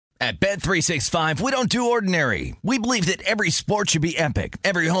At Bet365, we don't do ordinary. We believe that every sport should be epic.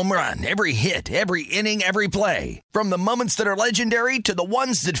 Every home run, every hit, every inning, every play. From the moments that are legendary to the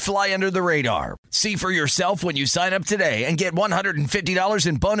ones that fly under the radar. See for yourself when you sign up today and get $150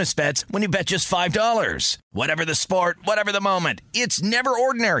 in bonus bets when you bet just $5. Whatever the sport, whatever the moment, it's never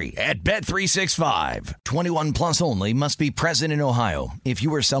ordinary at Bet365. 21 plus only. Must be present in Ohio. If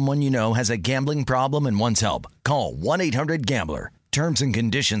you or someone you know has a gambling problem and wants help, call 1-800-GAMBLER. Terms and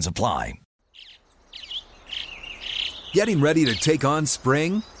conditions apply. Getting ready to take on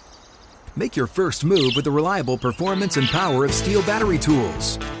spring? Make your first move with the reliable performance and power of Steel battery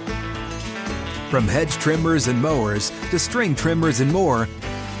tools. From hedge trimmers and mowers to string trimmers and more,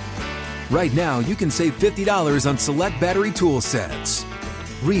 right now you can save $50 on select battery tool sets.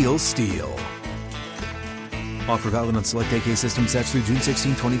 Real Steel. Offer valid on select AK system sets through June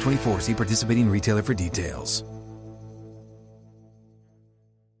 16, 2024. See participating retailer for details.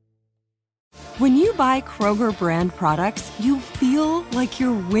 When you buy Kroger brand products, you feel like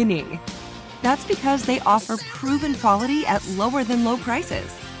you're winning. That's because they offer proven quality at lower than low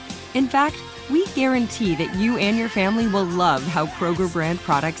prices. In fact, we guarantee that you and your family will love how Kroger brand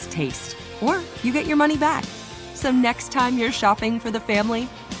products taste, or you get your money back. So next time you're shopping for the family,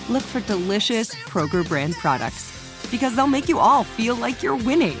 look for delicious Kroger brand products, because they'll make you all feel like you're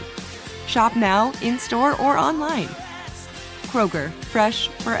winning. Shop now, in-store, or online. Kroger, fresh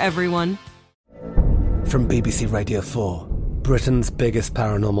for everyone. From BBC Radio 4, Britain's biggest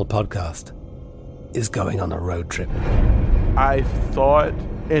paranormal podcast is going on a road trip. I thought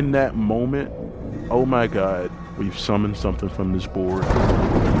in that moment, oh my God, we've summoned something from this board.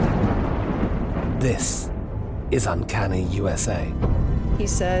 This is Uncanny USA. He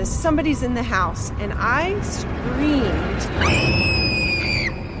says, somebody's in the house, and I screamed.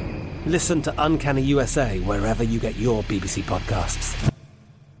 Listen to Uncanny USA wherever you get your BBC podcasts,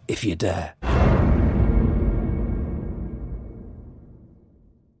 if you dare.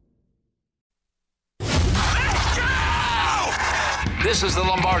 This is the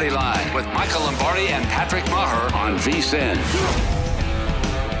Lombardi Line with Michael Lombardi and Patrick Maher on VSiN.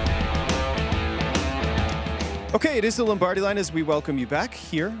 Okay, it is the Lombardi Line as we welcome you back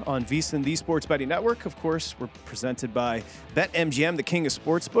here on VSiN, the Sports Betting Network. Of course, we're presented by BetMGM, the king of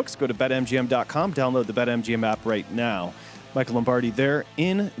sportsbooks. Go to BetMGM.com, download the BetMGM app right now. Michael Lombardi there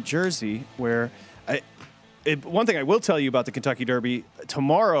in Jersey, where one thing I will tell you about the Kentucky Derby,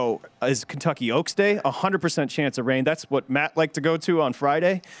 tomorrow is Kentucky Oaks Day, 100% chance of rain. That's what Matt liked to go to on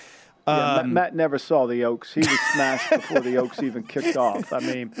Friday. Yeah, Matt never saw the Oaks. He was smashed before the Oaks even kicked off. I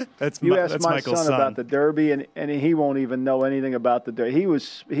mean, ask my son about the Derby, and he won't even know anything about the Derby. He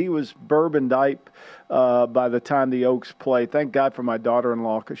was bourbon-dipe by the time the Oaks play. Thank God for my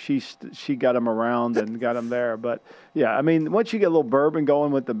daughter-in-law, because she got him around and got him there. But yeah, I mean, once you get a little bourbon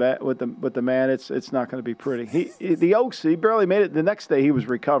going with the man, it's not going to be pretty. The Oaks, he barely made it. The next day, he was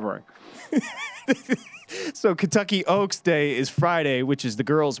recovering. So Kentucky Oaks Day is Friday, which is the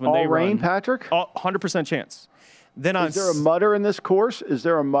girls when they rain, run. Patrick? 100% chance. Then is there a mutter in this course? Is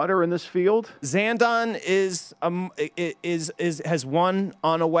there a mutter in this field? Zandon has won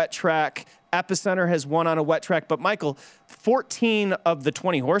on a wet track. Epicenter has won on a wet track. But, Michael, 14 of the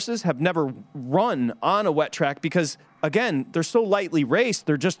 20 horses have never run on a wet track because, again, they're so lightly raced.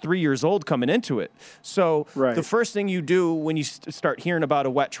 They're just 3 years old coming into it. So The first thing you do when you start hearing about a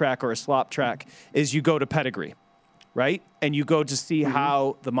wet track or a slop track is you go to pedigree, right? And you go to see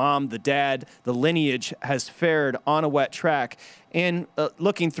how the mom, the dad, the lineage has fared on a wet track. And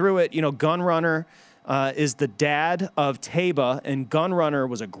looking through it, Gunrunner is the dad of Taba, and Gunrunner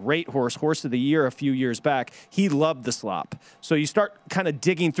was a great horse of the year a few years back. He loved the slop. So you start kind of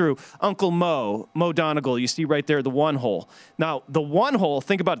digging through Uncle Mo Donegal, you see right there, the one hole. Now, the one hole,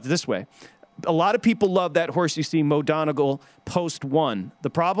 think about it this way. A lot of people love that horse you see, Mo Donegal, post one. The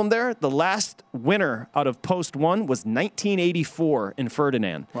problem there, the last winner out of post one was 1984 in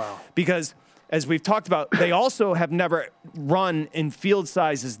Ferdinand. Wow. Because as we've talked about, they also have never run in field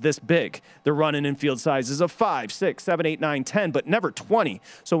sizes this big. They're running in field sizes of 5, 6, 7, 8, 9, 10, but never 20.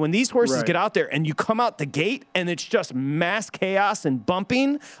 So when these horses get out there and you come out the gate and it's just mass chaos and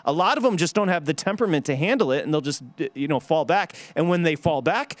bumping, a lot of them just don't have the temperament to handle it, and they'll just fall back. And when they fall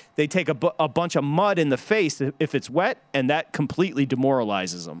back, they take a bunch of mud in the face if it's wet, and that completely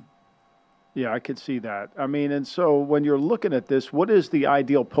demoralizes them. Yeah, I could see that. I mean, and so when you're looking at this, what is the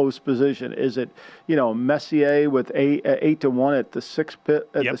ideal post position? Is it, Messier with 8-1 at the sixth pit,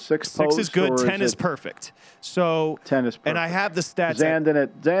 at the sixth post? 6 is good. 10 is perfect. So 10 is perfect. And I have the stats.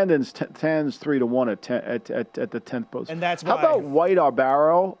 Zandon's 10's 3-1 at the 10th post. And that's why. How about White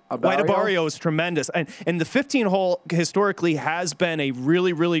Abarrio? White Abarrio is tremendous, and the 15 hole historically has been a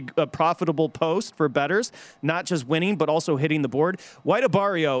really, really profitable post for bettors, not just winning but also hitting the board. White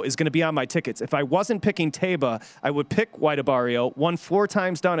Abarrio is going to be on my tickets. If I wasn't picking Taba, I would pick White Abarrio. Won 4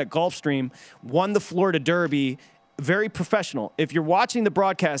 times down at Gulfstream, won the Florida Derby. Very professional. If you're watching the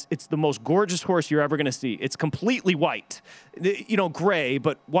broadcast, it's the most gorgeous horse you're ever going to see. It's completely white, gray,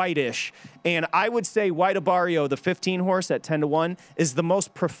 but whitish. And I would say White Abarrio, the 15 horse at 10-1, is the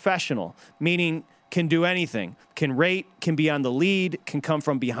most professional, meaning can do anything, can rate, can be on the lead, can come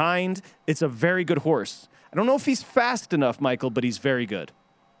from behind. It's a very good horse. I don't know if he's fast enough, Michael, but he's very good.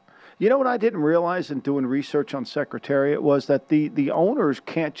 You know what I didn't realize in doing research on Secretariat was that the owners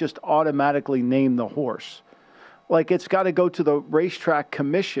can't just automatically name the horse. Like, it's got to go to the racetrack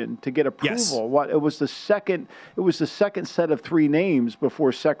commission to get approval. Yes. It was the second set of 3 names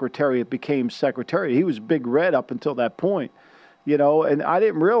before Secretariat became Secretariat. He was Big Red up until that point, and I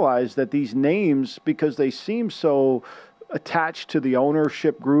didn't realize that these names, because they seem so attached to the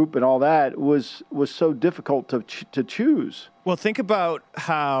ownership group and all that, was so difficult to choose. Well, think about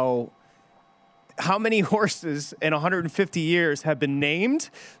how many horses in 150 years have been named.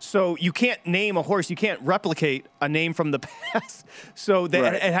 So you can't name a horse. You can't replicate a name from the past. So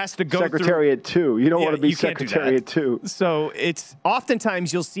that it has to go Secretariat through. 2. You don't want to be Secretariat 2. So it's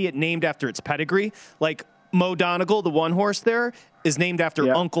oftentimes you'll see it named after its pedigree. Like Mo Donegal, the one horse there, is named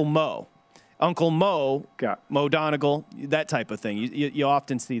after Uncle Mo. Uncle Mo, Mo Donegal, that type of thing. You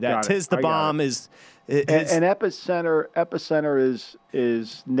often see that. Tiz the Bomb is. And Epicenter is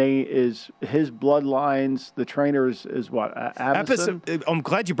his bloodlines. The trainer is what? Avison? I'm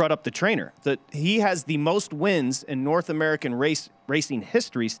glad you brought up the trainer. That he has the most wins in North American racing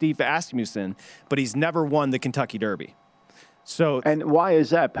history, Steve Asmussen, but he's never won the Kentucky Derby. So, and why is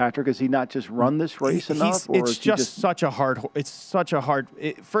that, Patrick? Has he not just run this race enough? It's just such a hard.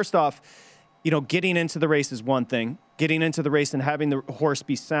 First off, getting into the race is one thing. Getting into the race and having the horse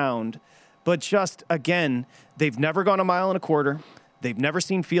be sound. But just, again, they've never gone 1.25 miles. They've never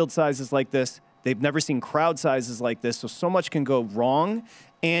seen field sizes like this. They've never seen crowd sizes like this. So much can go wrong.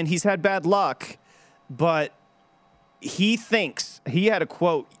 And he's had bad luck. But he had a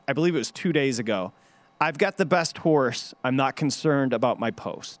quote, I believe it was 2 days ago, "I've got the best horse. I'm not concerned about my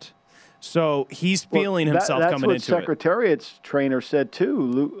post." So he's feeling himself coming into it. That's what Secretariat's trainer said,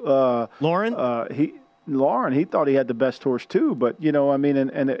 too. Lauren? Lauren, he thought he had the best horse too, but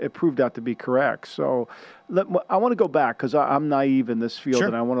and it proved out to be correct. So I want to go back because I'm naive in this field,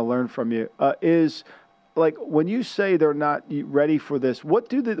 and I want to learn from you. Is like when you say they're not ready for this,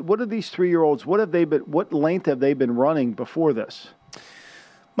 what are these 3-year-olds? What length have they been running before this?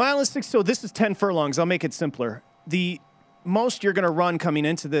 1.6. So this is 10 furlongs. I'll make it simpler. The most you're going to run coming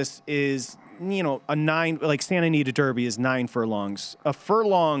into this is a 9. Like Santa Anita Derby is 9 furlongs. A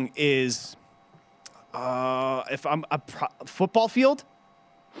furlong is. If I'm a football field,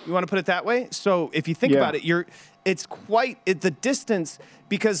 you want to put it that way. So if you think about it, it's quite the distance,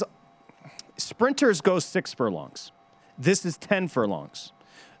 because sprinters go 6 furlongs. This is 10 furlongs.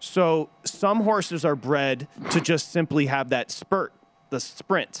 So some horses are bred to just simply have that spurt, the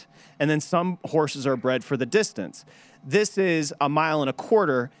sprint, and then some horses are bred for the distance. This is 1.25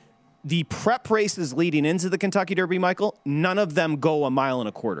 miles. The prep races leading into the Kentucky Derby, Michael, none of them go 1.25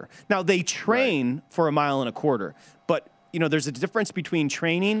 miles. Now, they train for 1.25 miles, but, there's a difference between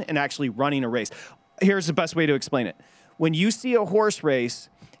training and actually running a race. Here's the best way to explain it. When you see a horse race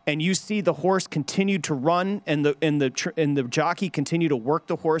and you see the horse continue to run and the jockey continue to work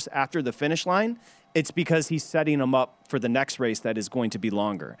the horse after the finish line, it's because he's setting them up for the next race that is going to be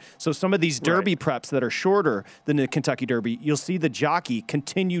longer. So some of these Derby preps that are shorter than the Kentucky Derby, you'll see the jockey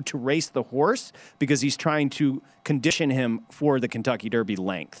continue to race the horse because he's trying to condition him for the Kentucky Derby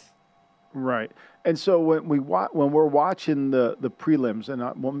length. Right. And so when we're watching the prelims, and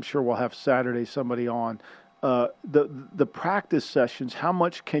I'm sure we'll have Saturday somebody on, the practice sessions, how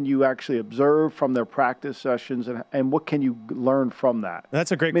much can you actually observe from their practice sessions, and what can you learn from that?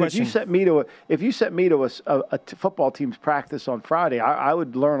 That's a great question. If you set me to a football team's practice on Friday, I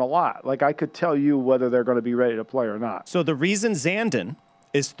would learn a lot. Like, I could tell you whether they're going to be ready to play or not. So the reason Zandon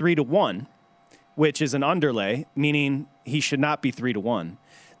is 3-1, which is an underlay, meaning he should not be 3-1.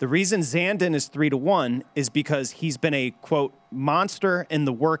 The reason Zandon is 3-1 is because he's been a, quote, monster in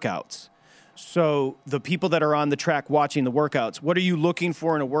the workouts. So the people that are on the track watching the workouts, what are you looking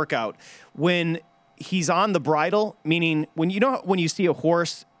for in a workout? When he's on the bridle, meaning when you see a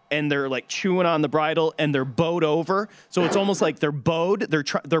horse and they're like chewing on the bridle and they're bowed over. So it's almost like they're bowed.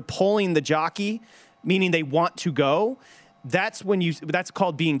 They're pulling the jockey, meaning they want to go. That's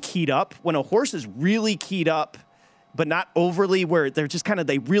called being keyed up. When a horse is really keyed up, but not overly, where they're just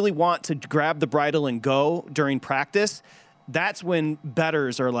they really want to grab the bridle and go during practice. That's when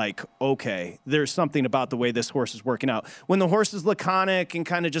bettors are like, okay, there's something about the way this horse is working out. When the horse is laconic and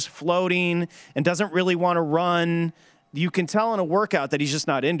kind of just floating and doesn't really want to run, you can tell in a workout that he's just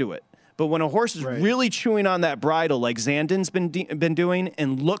not into it. But when a horse is really chewing on that bridle like Zandon's been doing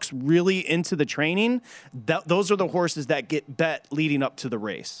and looks really into the training, those are the horses that get bet leading up to the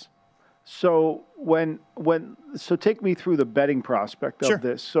race. So so take me through the betting prospect of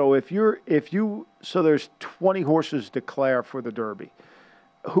this. So so there's 20 horses declare for the Derby.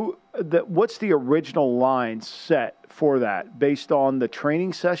 What's the original line set for that, based on the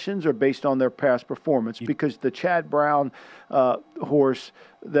training sessions or based on their past performance? Because the Chad Brown horse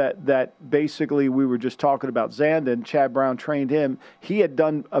that basically we were just talking about, Zandon, Chad Brown trained him. He had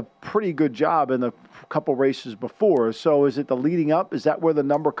done a pretty good job in the couple races before. So is it the leading up? Is that where the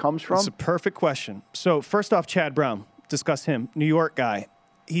number comes from? It's a perfect question. So first off, Chad Brown, discuss him, New York guy.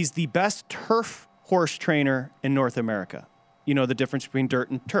 He's the best turf horse trainer in North America. You know the difference between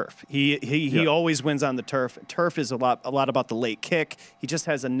dirt and turf. He always wins on the turf. Turf is a lot about the late kick. He just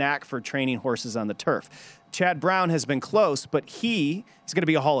has a knack for training horses on the turf. Chad Brown has been close, but he's going to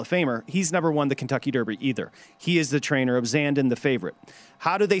be a Hall of Famer. He's never won the Kentucky Derby either. He is the trainer of Zandon, the favorite.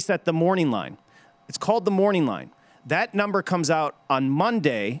 How do they set the morning line? It's called the morning line. That number comes out on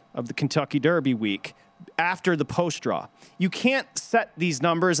Monday of the Kentucky Derby week after the post draw. You can't set these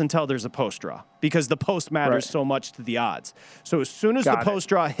numbers until there's a post draw because the post matters so much to the odds. So as soon as the post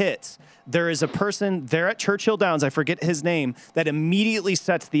draw hits, there is a person there at Churchill Downs, I forget his name, that immediately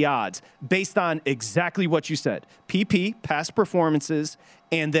sets the odds based on exactly what you said. PP, past performances,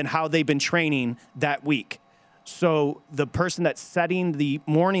 and then how they've been training that week. So the person that's setting the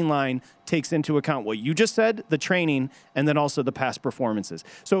morning line takes into account what you just said, the training, and then also the past performances.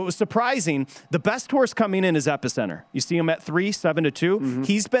 So it was surprising. The best horse coming in is Epicenter. You see him at 3, 7-2. Mm-hmm.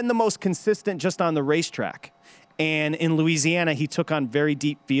 He's been the most consistent just on the racetrack. And in Louisiana, he took on very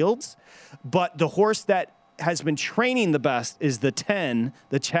deep fields. But the horse that has been training the best is the 10,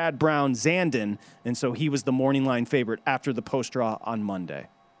 the Chad Brown Zandon. And so he was the morning line favorite after the post draw on Monday.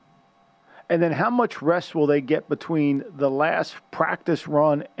 And then how much rest will they get between the last practice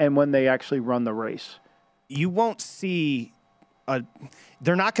run and when they actually run the race? You won't see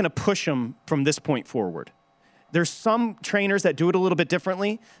they're not going to push them from this point forward. There's some trainers that do it a little bit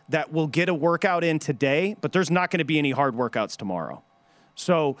differently that will get a workout in today, but there's not going to be any hard workouts tomorrow.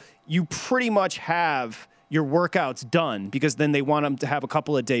 So you pretty much have your workouts done because then they want them to have a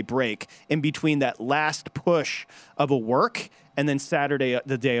couple of day break in between that last push of a work and then Saturday,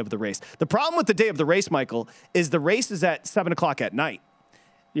 the day of the race. The problem with the day of the race, Michael, is the race is at 7:00 at night.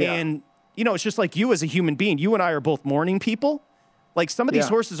 Yeah. And, it's just like you as a human being. You and I are both morning people. Like some of these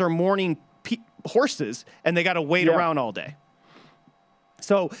horses are morning horses, and they got to wait around all day.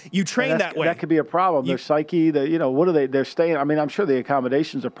 So you train that way. That could be a problem. Their psyche, what are they? They're staying. I mean, I'm sure the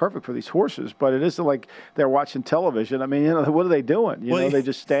accommodations are perfect for these horses, but it isn't like they're watching television. I mean, what are they doing? They're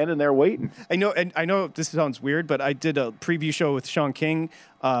just standing there waiting. I know this sounds weird, but I did a preview show with Sean King,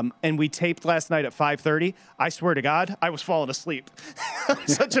 and we taped last night at 5:30. I swear to God, I was falling asleep. I'm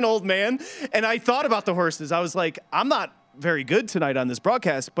such an old man. And I thought about the horses. I was like, I'm not very good tonight on this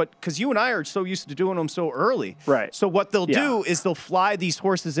broadcast, but because you and I are so used to doing them so early. Right. So what they'll do is they'll fly these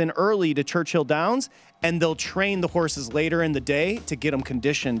horses in early to Churchill Downs, and they'll train the horses later in the day to get them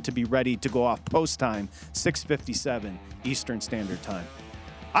conditioned to be ready to go off post time, 6:57 Eastern Standard Time.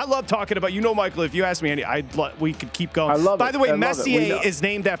 I love talking about, Michael, if you ask me, we could keep going. I love By it. the way, Messier is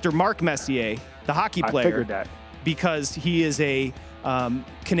named after Mark Messier, the hockey player. I figured that. Because he is a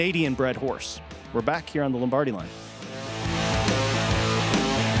Canadian-bred horse. We're back here on the Lombardi Line.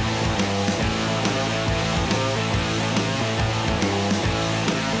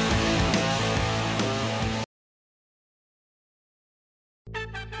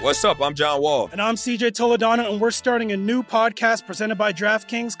 What's up? I'm John Wall. And I'm CJ Toledano, and we're starting a new podcast presented by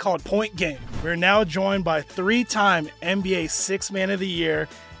DraftKings called Point Game. We're now joined by 3-time NBA Sixth Man of the Year,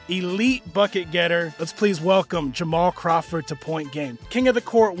 elite bucket getter. Let's please welcome Jamal Crawford to Point Game. King of the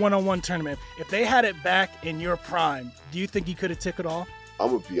Court one-on-one tournament. If they had it back in your prime, do you think you could have took it all? I'm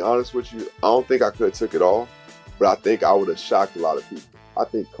going to be honest with you. I don't think I could have took it all, but I think I would have shocked a lot of people. I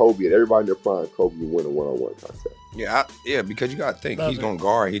think Kobe and everybody in their prime, Kobe would win a one-on-one contest. Yeah, because you got to think. He's going to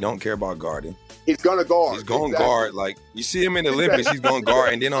guard. He don't care about guarding. He's going to guard. He's going to guard. Like, you see him in the Olympics, he's going to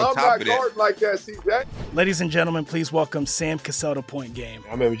guard. And then on top of that. Like that, see that? Ladies and gentlemen, please welcome Sam Cassell to Point Game.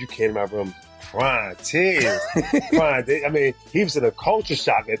 I remember you came to my room crying, tears, crying. I mean, he was in a culture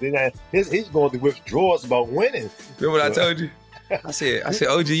shock. Then he's going through withdrawals about winning. Remember what I told you? I said,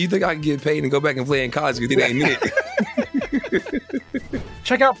 OG, you think I can get paid and go back and play in college because it ain't it?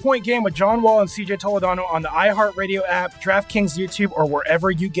 Check out Point Game with John Wall and CJ Toledano on the iHeartRadio app, DraftKings YouTube, or wherever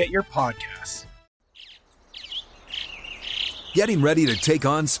you get your podcasts. Getting ready to take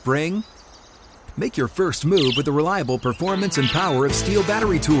on spring? Make your first move with the reliable performance and power of Steel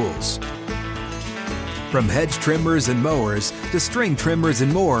battery tools. From hedge trimmers and mowers to string trimmers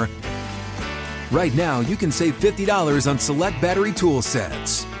and more, right now you can save $50 on select battery tool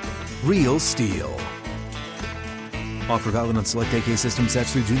sets. Real Steel. Offer valid on select AK system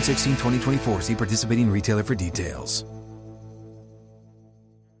sets through June 16, 2024. See participating retailer for details.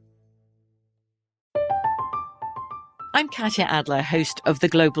 I'm Katya Adler, host of The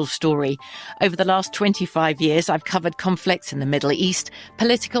Global Story. Over the last 25 years, I've covered conflicts in the Middle East,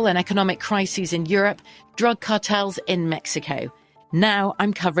 political and economic crises in Europe, drug cartels in Mexico. Now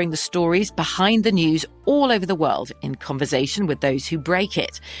I'm covering the stories behind the news all over the world in conversation with those who break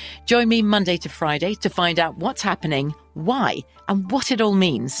it. Join me Monday to Friday to find out what's happening, why, and what it all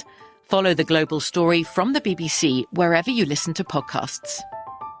means. Follow The Global Story from the BBC wherever you listen to podcasts.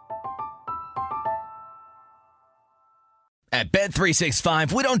 At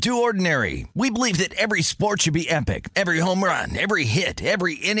Bet365, we don't do ordinary. We believe that every sport should be epic. Every home run, every hit,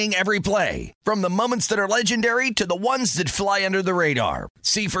 every inning, every play. From the moments that are legendary to the ones that fly under the radar.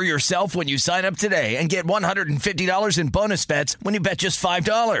 See for yourself when you sign up today and get $150 in bonus bets when you bet just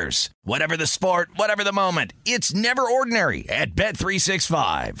 $5. Whatever the sport, whatever the moment, it's never ordinary at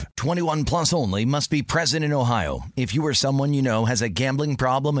Bet365. 21 plus only. Must be present in Ohio. If you or someone you know has a gambling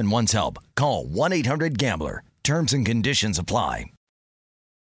problem and wants help, call 1-800-GAMBLER. Terms and conditions apply.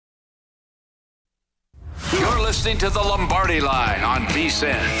 You're listening to The Lombardi Line on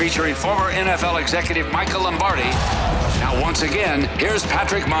VSiN, featuring former NFL executive Michael Lombardi. Now, once again, here's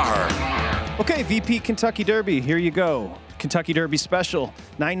Patrick Maher. Okay, VP Kentucky Derby, here you go. Kentucky Derby special,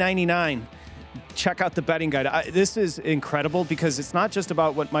 $9.99. Check out the betting guide. This is incredible because it's not just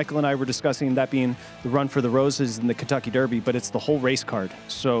about what Michael and I were discussing, that being the Run for the Roses and the Kentucky Derby, but it's the whole race card.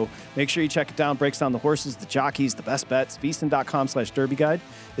 So make sure you check it down. Breaks down the horses, the jockeys, the best bets. VSiN.com/Derby Guide.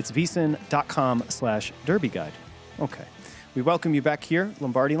 It's VSiN.com/Derby Guide. Okay. We welcome you back here,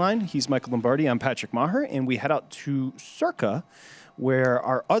 Lombardi Line. He's Michael Lombardi. I'm Patrick Maher, and we head out to Circa, where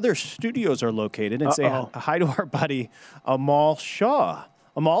our other studios are located, and say hi to our buddy Amal Shaw.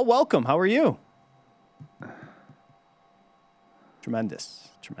 Amal, welcome. How are you? Tremendous.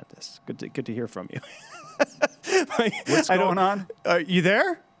 Good to hear from you. What's going on? You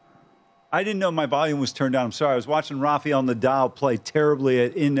there? I didn't know my volume was turned down. I'm sorry. I was watching Rafael Nadal play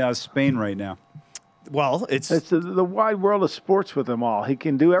terribly in Spain right now. Well, it's the wide world of sports with him all. He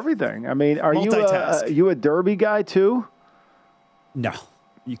can do everything. I mean, are you a Derby guy too? No.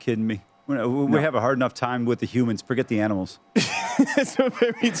 You kidding me? We have a hard enough time with the humans. Forget the animals. That's a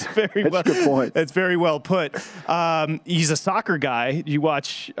good point. That's very well put. He's a soccer guy. You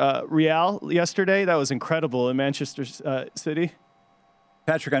watch Real yesterday? That was incredible in Manchester City.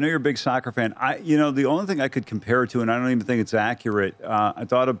 Patrick, I know you're a big soccer fan. The only thing I could compare it to, and I don't even think it's accurate, I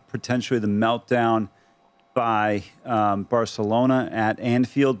thought of potentially the meltdown by Barcelona at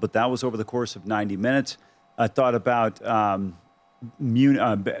Anfield, but that was over the course of 90 minutes. I thought about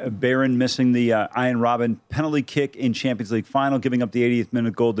Bayern missing the Ian Robben penalty kick in Champions League final, giving up the 80th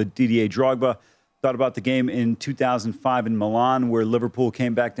minute goal to Didier Drogba. Thought about the game in 2005 in Milan where Liverpool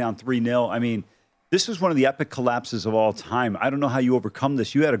came back down 3-0. I mean, this was one of the epic collapses of all time. I don't know how you overcome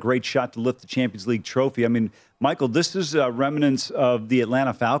this. You had a great shot to lift the Champions League trophy. I mean, Michael, this is remnants of the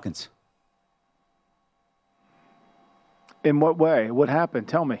Atlanta Falcons. In what way? What happened?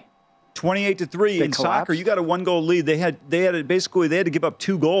 Tell me. 28-3 in soccer. You got a 1-goal lead. They had to give up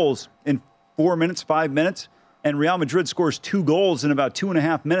 2 goals in 4 minutes, 5 minutes, and Real Madrid scores 2 goals in about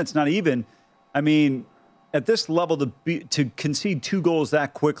 2.5 minutes, not even. I mean, at this level, to concede 2 goals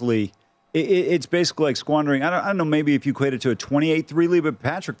that quickly, it's basically like squandering. I don't know, maybe if you equate it to a 28-3 lead, but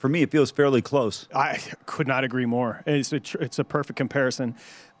Patrick, for me, it feels fairly close. I could not agree more. It's a perfect comparison.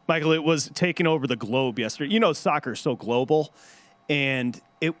 Michael, it was taking over the globe yesterday. You know, soccer is so global. And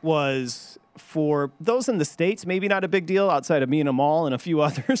it was, for those in the States, maybe not a big deal outside of me and Amal and a few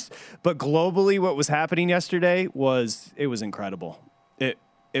others. But globally, what was happening yesterday was incredible.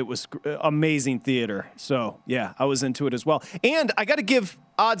 it was amazing theater. So, yeah, I was into it as well. And I got to give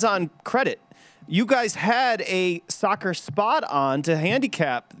Odds On credit. You guys had a soccer spot on to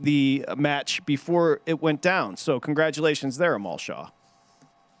handicap the match before it went down. So congratulations there, Amal Shaw.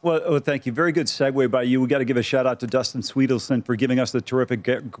 Well, thank you. Very good segue by you. We got to give a shout out to Dustin Sweetelson for giving us the terrific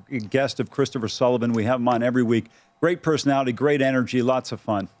guest of Christopher Sullivan. We have him on every week. Great personality, great energy, lots of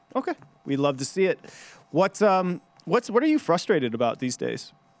fun. Okay, we'd love to see it. What are you frustrated about these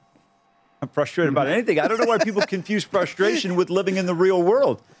days? I'm frustrated about anything. I don't know why people confuse frustration with living in the real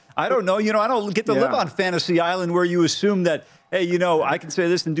world. I don't know. I don't get to live on Fantasy Island where you assume that, hey, I can say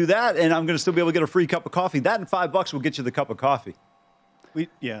this and do that, and I'm going to still be able to get a free cup of coffee. That and $5 will get you the cup of coffee.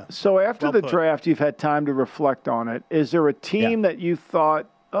 So after the draft, you've had time to reflect on it. Is there a team that you thought,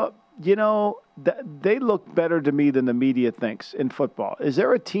 they look better to me than the media thinks in football? Is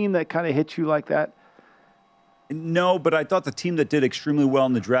there a team that kind of hit you like that? No, but I thought the team that did extremely well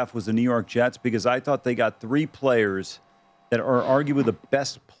in the draft was the New York Jets because I thought they got 3 players that are arguably the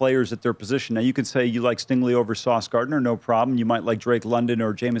best players at their position. Now, you could say you like Stingley over Sauce Gardner, no problem. You might like Drake London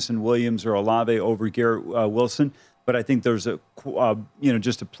or Jameson Williams or Olave over Garrett Wilson. But I think there's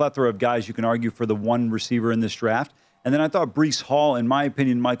just a plethora of guys you can argue for the one receiver in this draft. And then I thought Breece Hall, in my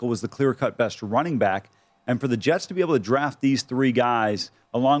opinion, Michael, was the clear-cut best running back. And for the Jets to be able to draft these 3 guys,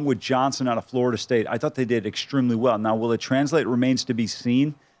 along with Johnson out of Florida State, I thought they did extremely well. Now, will it translate remains to be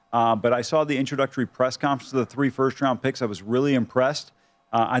seen. But I saw the introductory press conference of the 3 first-round picks. I was really impressed.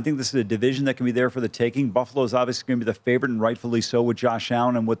 I think this is a division that can be there for the taking. Buffalo is obviously going to be the favorite, and rightfully so, with Josh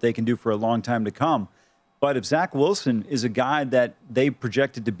Allen and what they can do for a long time to come. But if Zach Wilson is a guy that they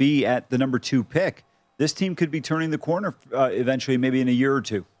projected to be at the number 2 pick, this team could be turning the corner eventually, maybe in a year or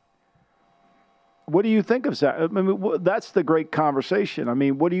 2. What do you think of Zach? I mean, that's the great conversation. I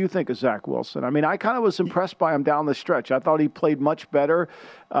mean, what do you think of Zach Wilson? I mean, I kind of was impressed by him down the stretch. I thought he played much better.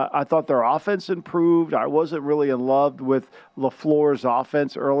 I thought their offense improved. I wasn't really in love with LaFleur's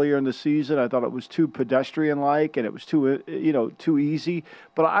offense earlier in the season. I thought it was too pedestrian-like and it was too easy.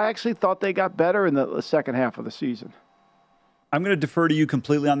 But I actually thought they got better in the second half of the season. I'm going to defer to you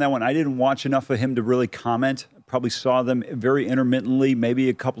completely on that one. I didn't watch enough of him to really comment. Probably saw them very intermittently, maybe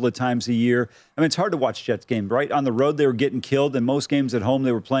a couple of times a year. I mean, it's hard to watch Jets games, right? On the road, they were getting killed, and most games at home,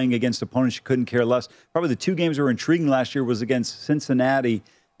 they were playing against opponents you couldn't care less. Probably the 2 games that were intriguing last year was against Cincinnati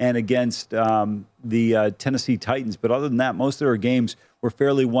and against the Tennessee Titans. But other than that, most of their games were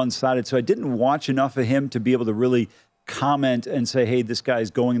fairly one-sided. So I didn't watch enough of him to be able to really comment and say, hey, this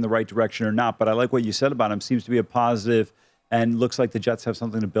guy's going in the right direction or not. But I like what you said about him. Seems to be a positive and looks like the Jets have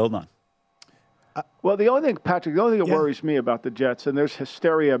something to build on. Well, the only thing, Patrick, that worries me about the Jets, and there's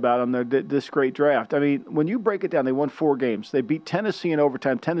hysteria about them, this great draft. I mean, when you break it down, they won 4 games. They beat Tennessee in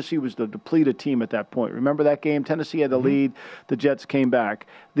overtime. Tennessee was the depleted team at that point. Remember that game? Tennessee had the lead. The Jets came back.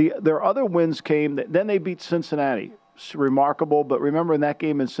 Their other wins came. Then they beat Cincinnati. It's remarkable, but remember in that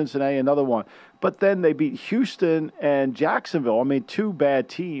game in Cincinnati, another one. But then they beat Houston and Jacksonville. I mean, 2 bad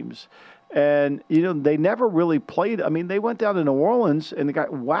teams. And, they never really played. I mean, they went down to New Orleans and they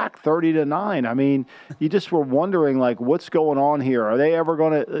got whacked 30-9. I mean, you just were wondering, like, what's going on here? Are they ever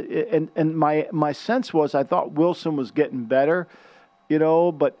going to – and my sense was I thought Wilson was getting better,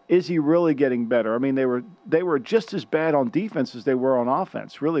 but is he really getting better? I mean, they were just as bad on defense as they were on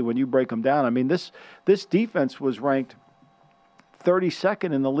offense, really, when you break them down. I mean, this defense was ranked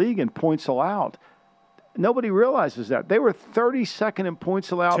 32nd in the league in points allowed. Nobody realizes that. They were 32nd in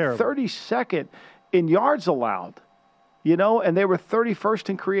points allowed, terrible. 32nd in yards allowed, and they were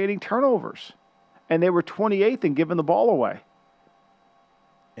 31st in creating turnovers. And they were 28th in giving the ball away.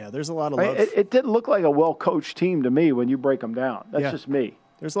 Yeah, there's a lot of love. It didn't look like a well-coached team to me when you break them down. That's just me.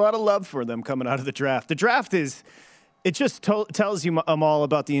 There's a lot of love for them coming out of the draft. The draft it just tells you all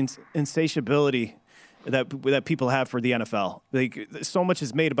about the insatiability that people have for the NFL. Like, so much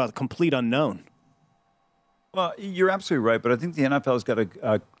is made about the complete unknown. Well, you're absolutely right, but I think the NFL's got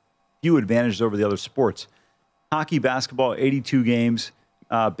a few advantages over the other sports. Hockey, basketball, 82 games.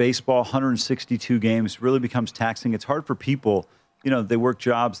 Baseball, 162 games. Really becomes taxing. It's hard for people. They work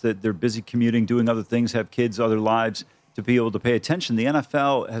jobs that they're busy commuting, doing other things, have kids, other lives, to be able to pay attention. The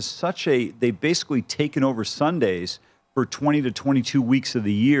NFL has they've basically taken over Sundays for 20 to 22 weeks of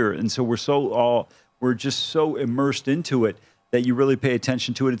the year. And so we're just so immersed into it that you really pay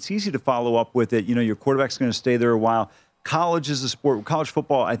attention to it. It's easy to follow up with it. Your quarterback's going to stay there a while. College is a sport. College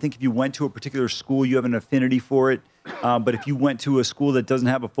football, I think if you went to a particular school, you have an affinity for it. But if you went to a school that doesn't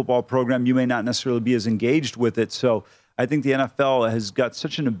have a football program, you may not necessarily be as engaged with it. So I think the NFL has got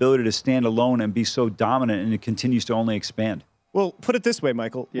such an ability to stand alone and be so dominant, and it continues to only expand. Well, put it this way,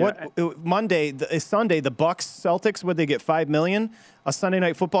 Michael. Yeah. Sunday, the Bucks Celtics, would they get $5 million? A Sunday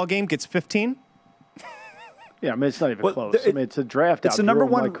night football game gets 15. Yeah, I mean, it's not even close. I mean, it's a draft. It's the number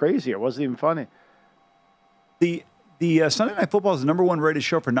one like crazy. It wasn't even funny. The Sunday Night Football is the number one rated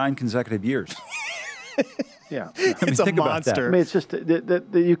show for 9 consecutive years. Yeah, it's a monster. I mean, it's just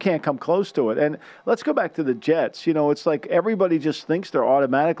you can't come close to it. And let's go back to the Jets. You know, it's like everybody just thinks they're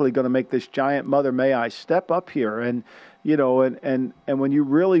automatically going to make this giant Mother May I step up here. And you know, and when you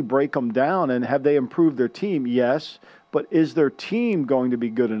really break them down, and have they improved their team? Yes, but is their team going to be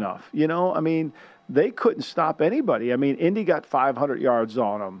good enough? You know, I mean, they couldn't stop anybody. I mean, Indy got 500 yards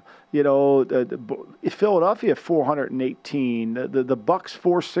on them. You know, Philadelphia 418. The Bucks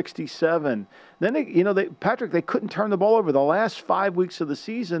 467. Then Patrick, they couldn't turn the ball over. The last 5 weeks of the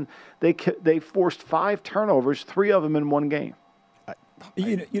season, they forced 5 turnovers, 3 of them in one game.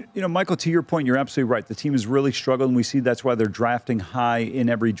 You know, Michael, to your point, you're absolutely right. The team is really struggling. We see that's why they're drafting high in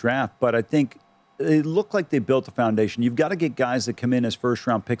every draft. But I think they look like they built a foundation. You've got to get guys that come in as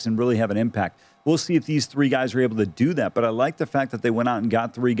first-round picks and really have an impact. We'll see if these 3 guys are able to do that. But I like the fact that they went out and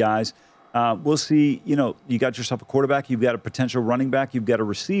got 3 guys. We'll see. You know, you got yourself a quarterback. You've got a potential running back. You've got a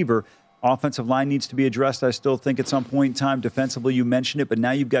receiver. Offensive line needs to be addressed, I still think, at some point in time. Defensively, you mentioned it. But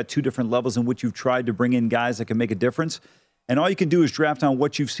now you've got 2 different levels in which you've tried to bring in guys that can make a difference. And all you can do is draft on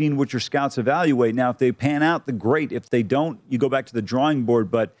what you've seen, what your scouts evaluate. Now, if they pan out, the great. If they don't, you go back to the drawing board.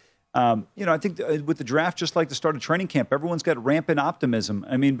 But, you know, I think with the draft, just like the start of training camp, everyone's got rampant optimism.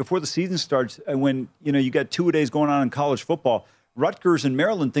 I mean, before the season starts, when, you know, you got 2-a-days going on in college football, Rutgers and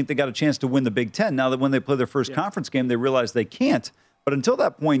Maryland think they got a chance to win the Big Ten. Now that when they play their first conference game, they realize they can't. But until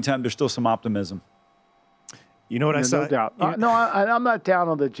that point in time, there's still some optimism. You know what I saw? No doubt. I'm not down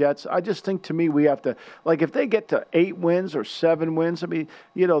on the Jets. I just think, to me, we have to, like, if they get to 8 wins or 7 wins, I mean,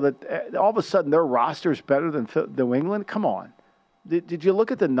 you know, that all of a sudden their roster is better than New England. Come on. Did you look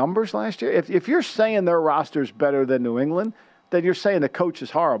at the numbers last year? If you're saying their roster is better than New England, then you're saying the coach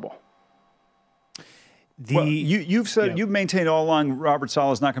is horrible. Well, you've maintained all along Robert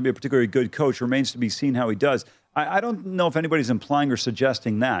Saleh is not going to be a particularly good coach. Remains to be seen how he does. I don't know if anybody's implying or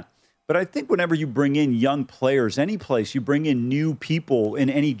suggesting that. But I think whenever you bring in young players, any place, you bring in new people in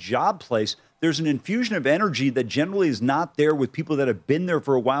any job place, there's an infusion of energy that generally is not there with people that have been there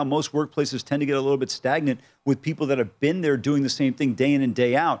for a while. Most workplaces tend to get a little bit stagnant with people that have been there doing the same thing day in and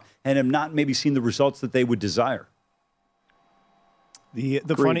day out and have not maybe seen the results that they would desire.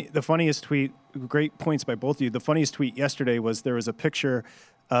 The funniest tweet, great points by both of you. The funniest tweet yesterday was there was a picture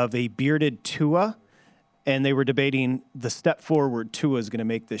of a bearded Tua, and they were debating the step forward Tua is going to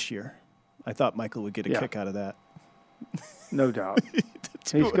make this year. I thought Michael would get a kick out of that. No doubt.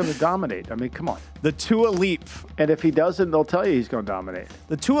 He's going to dominate. I mean, come on. The Tua leap. And if he doesn't, they'll tell you he's going to dominate.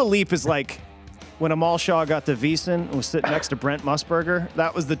 The Tua leap is like when Amal Shaw got to VEASAN and was sitting next to Brent Musburger.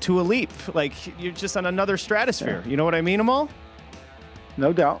 That was the Tua leap. Like, you're just on another stratosphere. Yeah. You know what I mean, Amal?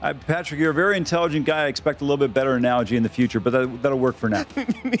 No doubt. Patrick, you're a very intelligent guy. I expect a little bit better analogy in the future, but that'll work for now.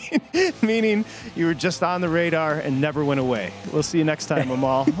 Meaning you were just on the radar and never went away. We'll see you next time,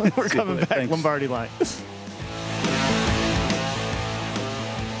 Amal. We're coming back. Thanks. Lombardi Line.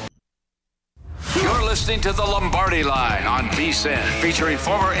 You're listening to the Lombardi Line on VSiN, featuring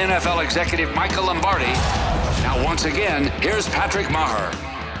former NFL executive Michael Lombardi. Now, once again, here's Patrick Maher.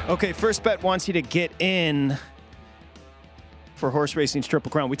 Okay, First Bet wants you to get in for Horse Racing's Triple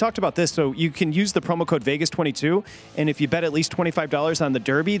Crown. We talked about this, so you can use the promo code Vegas22, and if you bet at least $25 on the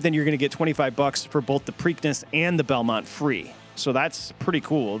Derby, then you're going to get $25 for both the Preakness and the Belmont free. So that's pretty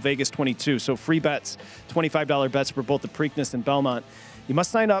cool, Vegas22. So free bets, $25 bets for both the Preakness and Belmont. You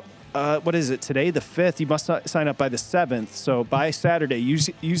must sign up, what is it, today, the 5th? You must sign up by the 7th. So by Saturday,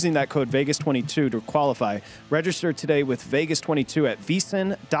 using that code Vegas22 to qualify. Register today with Vegas22 at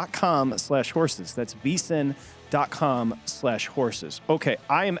vsin.com/horses. That's vsin.com/horses. Okay,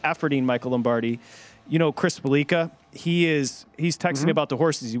 I am efforting Michael Lombardi. You know Chris Felica, he's texting about the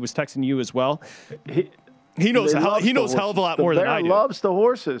horses. He was texting you as well. He knows hell of a lot more than I do. Loves the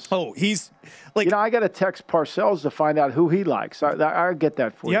horses. Oh, he's like, you know, I got to text Parcells to find out who he likes. I get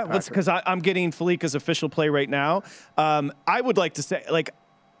that for you. Yeah, because I'm getting Felica's official play right now. I would like to say, like,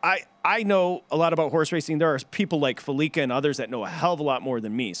 I know a lot about horse racing. There are people like Felica and others that know a hell of a lot more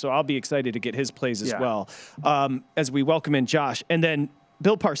than me. So I'll be excited to get his plays as well as we welcome in Josh. And then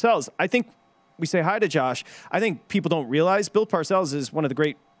Bill Parcells, I think we say hi to Josh. I think people don't realize Bill Parcells is one of the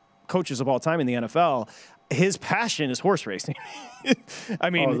great coaches of all time in the NFL. His passion is horse racing. I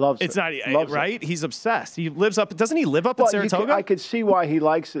mean, it's not right. He's obsessed. He lives up. Doesn't he live up in Saratoga? I could see why he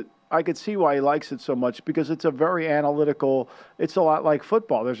likes it. I could see why he likes it so much, because it's a very analytical. It's a lot like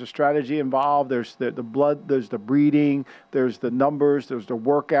football. There's a strategy involved. There's the blood. There's the breeding. There's the numbers. There's the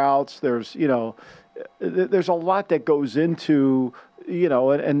workouts. There's there's a lot that goes into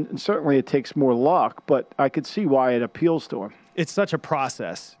and certainly it takes more luck. But I could see why it appeals to him. It's such a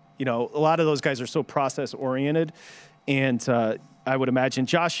process. A lot of those guys are so process oriented, and I would imagine,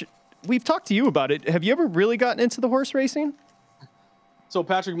 Josh, we've talked to you about it. Have you ever really gotten into the horse racing? So,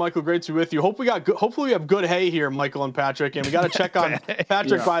 Patrick, Michael, great to be with you. Hopefully we have good hay here, Michael and Patrick. And we got to check on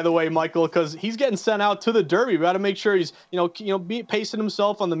Patrick, by the way, Michael, because he's getting sent out to the Derby. We got to make sure he's, pacing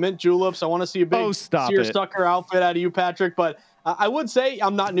himself on the mint juleps. I want to see a big seersucker outfit out of you, Patrick. But I would say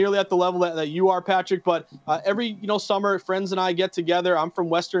I'm not nearly at the level that you are, Patrick. But every summer, friends and I get together. I'm from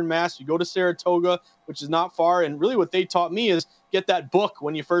Western Mass. You go to Saratoga, which is not far. And really what they taught me is get that book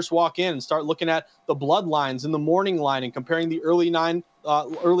when you first walk in and start looking at the bloodlines and the morning line and comparing the early line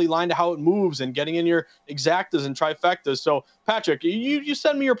to how it moves and getting in your exactas and trifectas. So, Patrick, you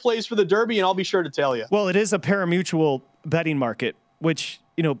send me your plays for the Derby and I'll be sure to tell you. Well, it is a pari-mutuel betting market, which,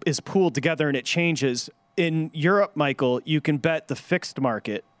 is pooled together and it changes. In Europe, Michael, you can bet the fixed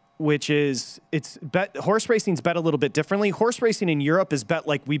market, which is horse racing's bet a little bit differently. Horse racing in Europe is bet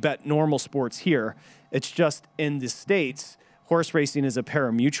like we bet normal sports here. It's just in the States, horse racing is a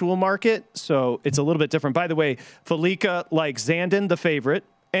pari-mutuel market, so it's a little bit different. By the way, Felica likes Zandon, the favorite.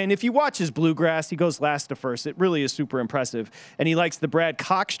 And if you watch his Bluegrass, he goes last to first. It really is super impressive. And he likes the Brad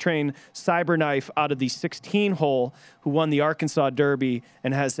Cox train Cyberknife out of the 16-hole, who won the Arkansas Derby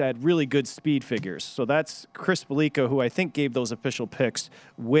and has had really good speed figures. So that's Chris Felica, who I think gave those official picks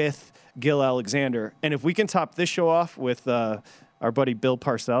with Gil Alexander. And if we can top this show off with our buddy Bill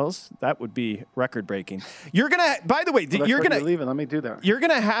Parcells, that would be record-breaking. You're gonna, by the way, you're gonna leaving. Let me do that. You're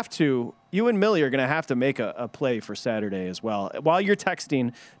gonna have to. You and Millie are gonna have to make a play for Saturday as well. While you're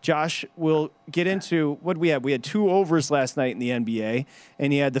texting, Josh will get into what we had. We had 2 overs last night in the NBA,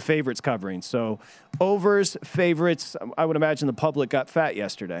 and he had the favorites covering. So overs, favorites. I would imagine the public got fat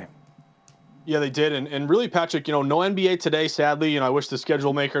yesterday. Yeah, they did. And really, Patrick, no NBA today, sadly. I wish the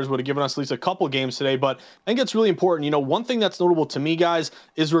schedule makers would have given us at least a couple games today. But I think it's really important. One thing that's notable to me, guys,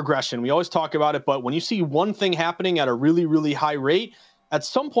 is regression. We always talk about it. But when you see one thing happening at a really, really high rate, at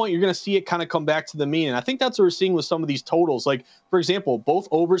some point, you're going to see it kind of come back to the mean. And I think that's what we're seeing with some of these totals. Like, for example, both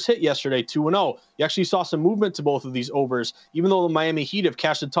overs hit yesterday, 2-0. You actually saw some movement to both of these overs. Even though the Miami Heat have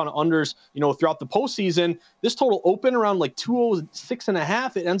cashed a ton of unders, throughout the postseason, this total opened around like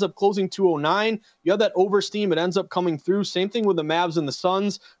 206.5. It ends up closing 209. You have that over steam. It ends up coming through. Same thing with the Mavs and the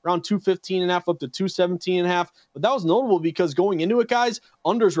Suns, around 215.5 up to 217.5. But that was notable because going into it, guys,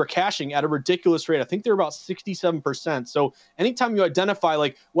 unders were cashing at a ridiculous rate. I think they're about 67%. So anytime you identify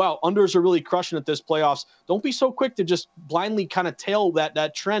like, wow, unders are really crushing at this playoffs, don't be so quick to just blindly kind of tail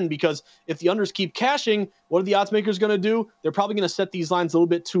that trend, because if the unders keep cashing, what are the odds makers going to do? They're probably going to set these lines a little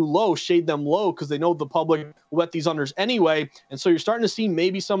bit too low, shade them low, because they know the public will bet these unders anyway. And so you're starting to see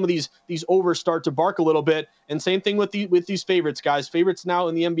maybe some of these overs start to bark a little bit. And same thing with these favorites, guys. Favorites now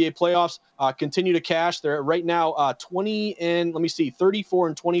in the NBA playoffs continue to cash. They're right now 34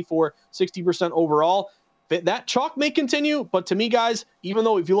 and 24, 60% overall. That chalk may continue, but to me, guys, even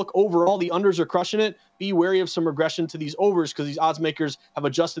though if you look overall, the unders are crushing it, be wary of some regression to these overs, because these odds makers have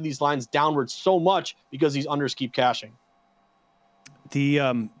adjusted these lines downwards so much because these unders keep cashing.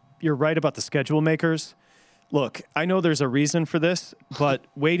 You're right about the schedule makers. Look, I know there's a reason for this, but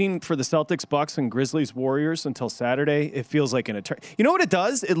waiting for the Celtics, Bucks, and Grizzlies, Warriors until Saturday, it feels like an eternity. You know what it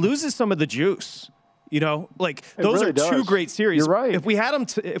does? It loses some of the juice. Those really are 2 great series. You're right. If we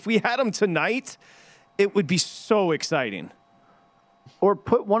had them tonight, it would be so exciting. Or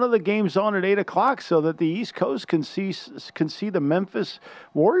put one of the games on at 8:00 so that the East Coast can see the Memphis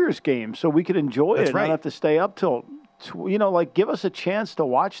Warriors game, so we could enjoy it. Right. Not have to stay up till, give us a chance to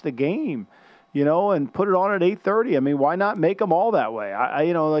watch the game, and put it on at 8:30. I mean, why not make them all that way?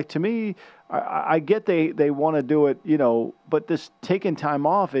 To me, I get they want to do it, but this taking time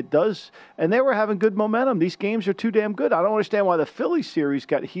off, it does. And they were having good momentum. These games are too damn good. I don't understand why the Philly series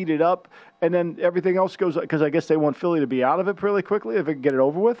got heated up and then everything else goes, because I guess they want Philly to be out of it really quickly if they can get it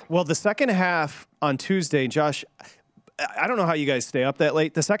over with. Well, the second half on Tuesday, Josh, I don't know how you guys stay up that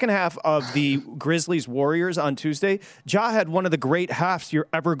late. The second half of the Grizzlies Warriors on Tuesday, Ja had one of the great halves you're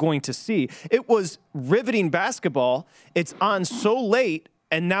ever going to see. It was riveting basketball. It's on so late,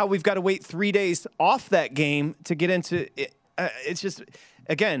 and now we've got to wait 3 days off that game to get into it. It's just,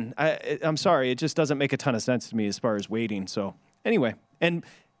 again, I'm sorry. It just doesn't make a ton of sense to me as far as waiting. So anyway, and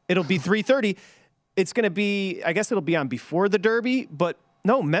it'll be 3:30. It's going to be, I guess it'll be on before the Derby, but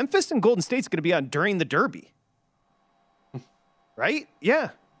no, Memphis and Golden State's going to be on during the Derby. Right? Yeah.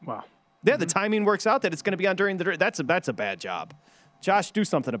 Wow. Yeah, the timing works out that it's going to be on during the. That's a bad job. Josh, do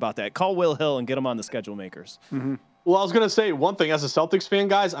something about that. Call Will Hill and get him on the schedule makers. Mm-hmm. Well, I was going to say one thing. As a Celtics fan,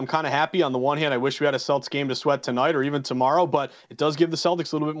 guys, I'm kind of happy. On the one hand, I wish we had a Celtics game to sweat tonight or even tomorrow, but it does give the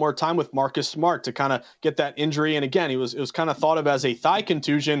Celtics a little bit more time with Marcus Smart to kind of get that injury. And again, it was kind of thought of as a thigh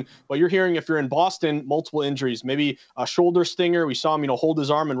contusion, but you're hearing if you're in Boston, multiple injuries, maybe a shoulder stinger. We saw him, hold his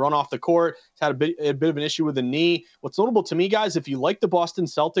arm and run off the court. He's had a bit of an issue with the knee. What's notable to me, guys, if you like the Boston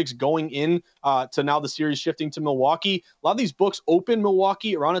Celtics going in to now the series shifting to Milwaukee, a lot of these books open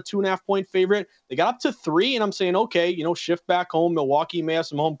Milwaukee around a 2.5 point favorite. They got up to 3, and I'm saying, okay, shift back home. Milwaukee may have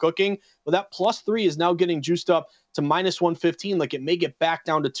some home cooking, but that +3 is now getting juiced up to -115. Like, it may get back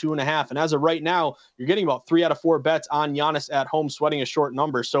down to 2.5. And as of right now, you're getting about 3 out of 4 bets on Giannis at home, sweating a short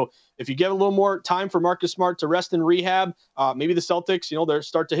number. So if you get a little more time for Marcus Smart to rest and rehab, maybe the Celtics, they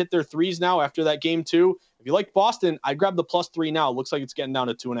start to hit their threes now after that game 2. If you like Boston, I'd grab the +3 now. It looks like it's getting down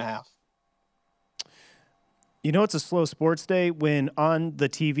to 2.5. It's a slow sports day when on the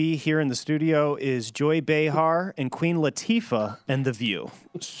TV here in the studio is Joy Behar and Queen Latifah and The View.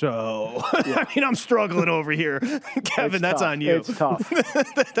 So, yeah. I'm struggling over here. Kevin, that's on you. It's tough.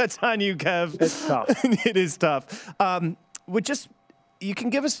 That's on you, Kev. It's tough. It is tough. You can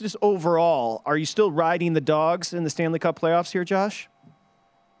give us just overall, are you still riding the dogs in the Stanley Cup playoffs here, Josh?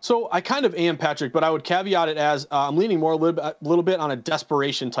 So I kind of am, Patrick, but I would caveat it as I'm leaning more a little bit on a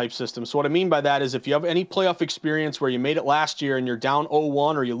desperation type system. So what I mean by that is if you have any playoff experience where you made it last year and you're down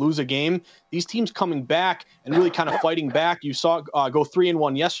 0-1 or you lose a game, these teams coming back and really kind of fighting back. You saw go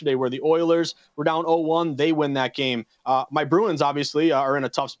 3-1 yesterday where the Oilers were down 0-1. They win that game. My Bruins obviously are in a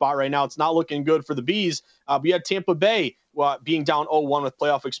tough spot right now. It's not looking good for the Bees. We had Tampa Bay being down 0-1 with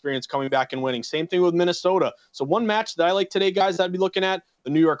playoff experience coming back and winning. Same thing with Minnesota. So one match that I like today, guys, I'd be looking at, the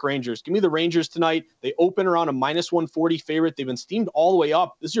New York Rangers. Give me the Rangers tonight. They open around a -140 favorite. They've been steamed all the way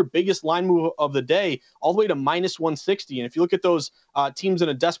up. This is your biggest line move of the day, all the way to -160. And if you look at those teams in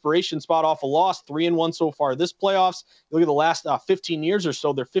a desperation spot off a loss, 3-1 so far this playoffs, you look at the last 15 years or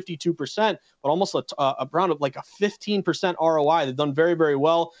so, they're 52%, but almost around like a 15% ROI. They've done very, very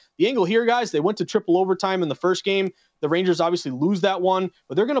well. The angle here, guys, they went to triple overtime in the first game. The Rangers obviously lose that one,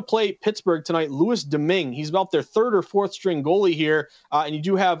 but they're going to play Pittsburgh tonight. Louis Domingue, he's about their 3rd or 4th string goalie here, and you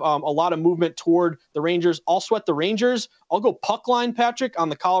do have a lot of movement toward the Rangers. I'll sweat the Rangers. I'll go puck line, Patrick, on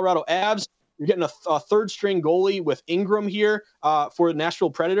the Colorado Avs. You're getting a 3rd string goalie with Ingram here for the Nashville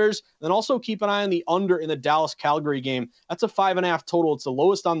Predators. And then also keep an eye on the under in the Dallas-Calgary game. That's a 5.5 total. It's the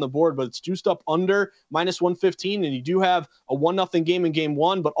lowest on the board, but it's juiced up under -115. And you do have a 1-0 game in game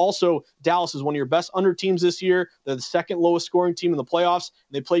 1, but also Dallas is one of your best under teams this year. They're the 2nd lowest scoring team in the playoffs.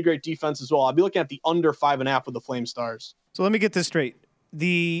 And they play great defense as well. I'll be looking at the under 5.5 with the Flame Stars. So let me get this straight.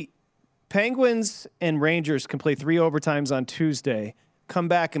 The Penguins and Rangers can play 3 overtimes on Tuesday, come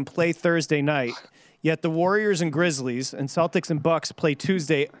back and play Thursday night, yet the Warriors and Grizzlies and Celtics and Bucks play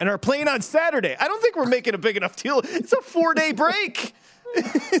Tuesday and are playing on Saturday. I don't think we're making a big enough deal. It's a 4-day break.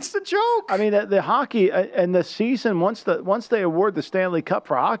 It's a joke. I mean, the hockey and the season, once they award the Stanley Cup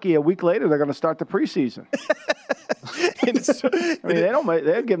for hockey, a week later they're going to start the preseason.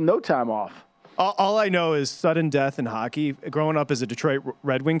 They give them no time off. All I know is sudden death in hockey. Growing up as a Detroit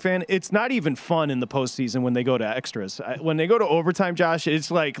Red Wing fan, it's not even fun in the postseason when they go to extras. When they go to overtime, Josh, it's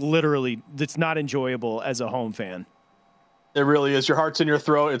like literally, it's not enjoyable as a home fan. It really is. Your heart's in your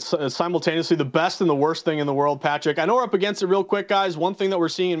throat. It's simultaneously the best and the worst thing in the world, Patrick. I know we're up against it real quick, guys. One thing that we're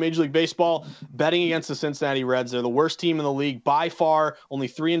seeing in Major League Baseball, betting against the Cincinnati Reds. They're the worst team in the league by far, only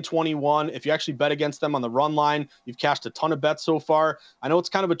 3-21. If you actually bet against them on the run line, you've cashed a ton of bets so far. I know it's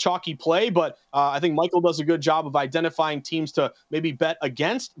kind of a chalky play, but I think Michael does a good job of identifying teams to maybe bet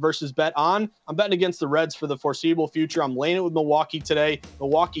against versus bet on. I'm betting against the Reds for the foreseeable future. I'm laying it with Milwaukee today.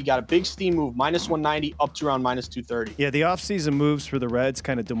 Milwaukee got a big steam move, -190 up to around -230. Yeah, the offseason moves for the Reds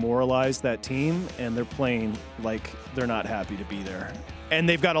kind of demoralized that team, and they're playing like they're not happy to be there. And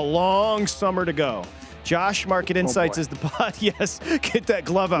they've got a long summer to go. Josh, Market Insights is the pod. Yes, get that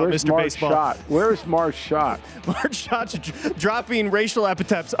glove out, Where's Mr. Mark Baseball. Schott? Where's Mark Schott? Mark Schott's dropping racial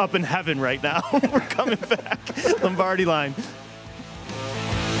epithets up in heaven right now. We're coming back. Lombardi Line.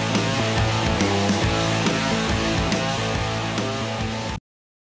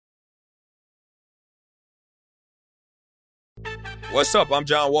 What's up? I'm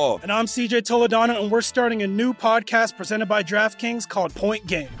John Wall. And I'm CJ Toledano, and we're starting a new podcast presented by DraftKings called Point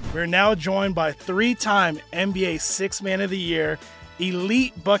Game. We're now joined by 3-time NBA Sixth Man of the Year,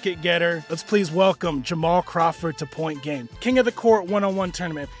 elite bucket getter. Let's please welcome Jamal Crawford to Point Game. King of the Court one-on-one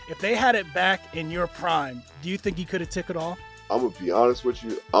tournament. If they had it back in your prime, do you think you could have took it all? I'm going to be honest with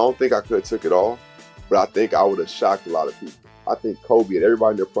you. I don't think I could have took it all, but I think I would have shocked a lot of people. I think Kobe and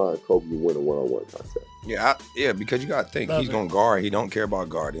everybody in their prime, Kobe will win a one-on-one contest. Yeah, because you got to think he's going to guard. He don't care about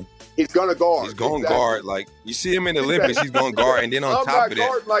guarding. He's going to guard. He's going to guard. Like, you see him in the Olympics, he's going to guard. And then on top of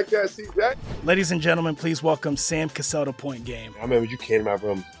that. Like that, see that? Ladies and gentlemen, please welcome Sam Cassell to Point Game. I remember you came to my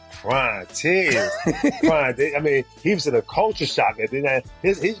room crying, tears, crying. I mean, he was in a culture shock. And then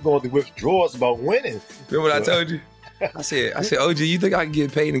he's going through withdrawals about winning. Remember what I told you? I said, OG, you think I can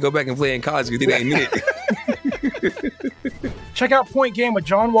get paid and go back and play in college because it ain't it? Check out Point Game with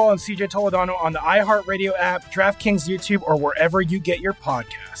John Wall and CJ Toledano on the iHeartRadio app, DraftKings YouTube, or wherever you get your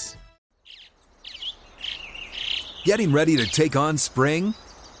podcasts. Getting ready to take on spring?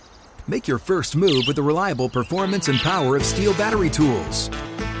 Make your first move with the reliable performance and power of Steel battery tools.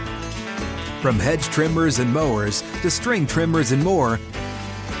 From hedge trimmers and mowers to string trimmers and more,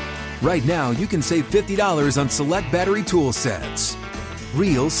 right now you can save $50 on select battery tool sets.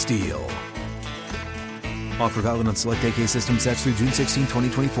 Real Steel. Offer valid on select AK system sets through June 16,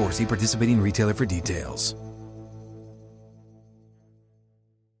 2024. See participating retailer for details.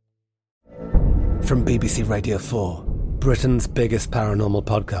 From BBC Radio 4, Britain's biggest paranormal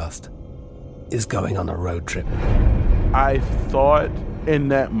podcast is going on a road trip. I thought in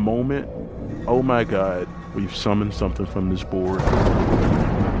that moment, oh my God, we've summoned something from this board.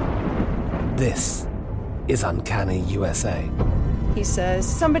 This is Uncanny USA. He says,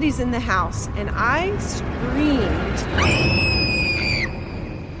 somebody's in the house, and I screamed.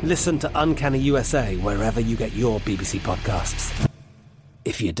 Listen to Uncanny USA wherever you get your BBC podcasts,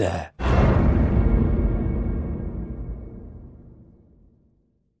 if you dare.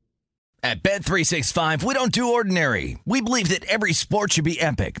 At Bet365, we don't do ordinary. We believe that every sport should be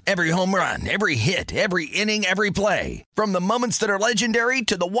epic. Every home run, every hit, every inning, every play. From the moments that are legendary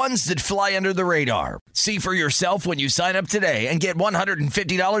to the ones that fly under the radar. See for yourself when you sign up today and get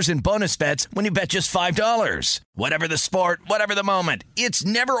 $150 in bonus bets when you bet just $5. Whatever the sport, whatever the moment, it's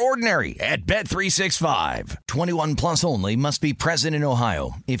never ordinary at Bet365. 21 plus only. Must be present in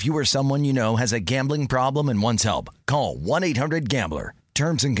Ohio. If you or someone you know has a gambling problem and wants help, call 1-800-GAMBLER.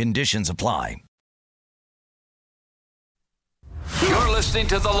 Terms and conditions apply. You're listening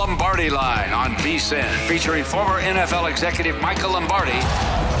to the Lombardi Line on VSiN, featuring former NFL executive Michael Lombardi.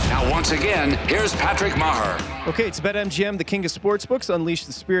 Now, once again, here's Patrick Maher. Okay, it's BetMGM, the king of sportsbooks. Unleash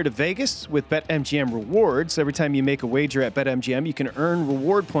the spirit of Vegas with BetMGM Rewards. Every time you make a wager at BetMGM, you can earn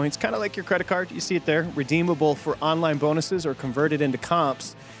reward points, kind of like your credit card. You see it there, redeemable for online bonuses or converted into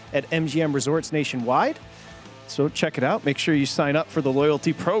comps at MGM Resorts nationwide. So check it out. Make sure you sign up for the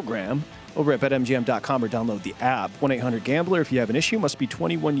loyalty program over at BetMGM.com or download the app. 1-800-GAMBLER. If you have an issue, must be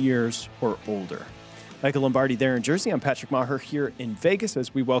 21 years or older. Michael Lombardi there in Jersey. I'm Patrick Maher here in Vegas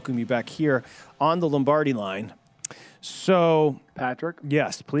as we welcome you back here on the Lombardi Line. So, Patrick?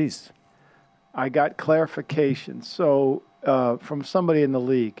 Yes, please. I got clarification. So, from somebody in the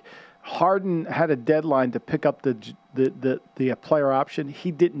league, Harden had a deadline to pick up the player option.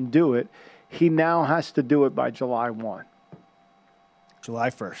 He didn't do it. He now has to do it by July 1. July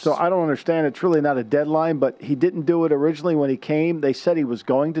 1st. So I don't understand. It's really not a deadline, but he didn't do it originally when he came. They said he was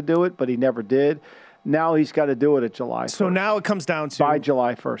going to do it, but he never did. Now he's got to do it at July 1st. So now it comes down to by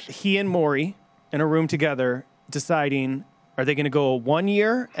July 1st. He and Morey in a room together deciding, are they going to go 1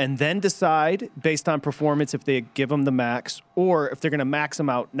 year and then decide based on performance if they give him the max, or if they're going to max him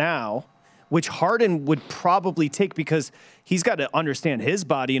out now, which Harden would probably take because he's got to understand his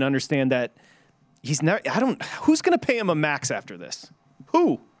body and understand that he's not. Who's going to pay him a max after this?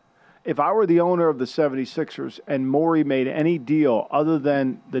 Who? If I were the owner of the 76ers and Morey made any deal other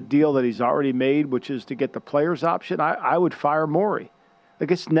than the deal that he's already made, which is to get the players option, I would fire Morey.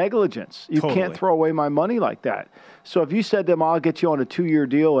 Like, it's negligence. You can't throw away my money like that. So if you said to them, I'll get you on a 2-year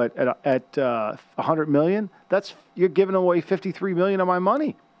deal at $100 million, you're giving away $53 million of my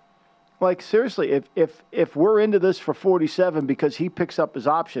money. Like, seriously, if we're into this for 47 because he picks up his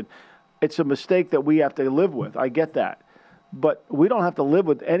option, it's a mistake that we have to live with. I get that. But we don't have to live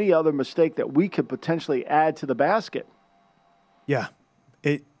with any other mistake that we could potentially add to the basket. Yeah.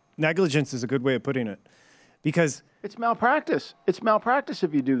 Negligence is a good way of putting it. Because it's malpractice. It's malpractice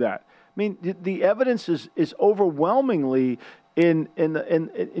if you do that. I mean, the evidence is overwhelmingly and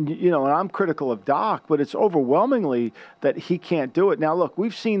I'm critical of Doc, but it's overwhelmingly that he can't do it. Now, look,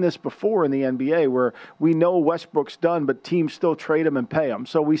 we've seen this before in the NBA where we know Westbrook's done, but teams still trade him and pay him.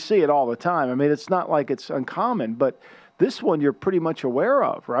 So we see it all the time. I mean, it's not like it's uncommon, but this one you're pretty much aware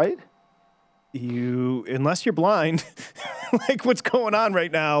of, right? Unless you're blind, like what's going on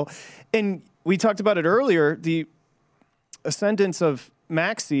right now. And we talked about it earlier, the ascendance of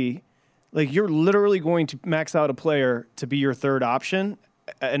Maxey. Like, you're literally going to max out a player to be your third option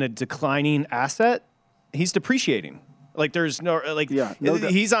and a declining asset. He's depreciating. Like there's no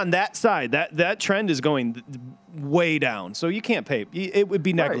he's on that side. That trend is going way down. So you can't pay. It would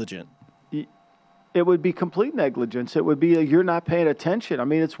be negligent. Right. It would be complete negligence. It would be you're not paying attention. I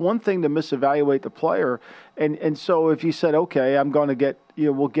mean, it's one thing to misevaluate the player, and so if you said, okay, I'm going to get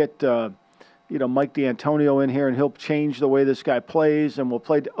we'll get Mike D'Antonio in here and he'll change the way this guy plays and we'll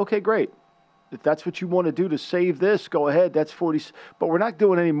play. Okay, great. If that's what you want to do to save this, go ahead. That's 40. But we're not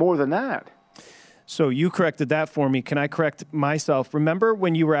doing any more than that. So you corrected that for me. Can I correct myself? Remember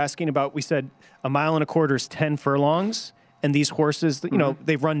when you were asking about, we said 1.25 miles is 10 furlongs, and these horses,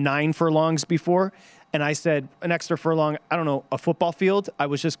 they've run 9 furlongs before. And I said an extra furlong, I don't know, a football field. I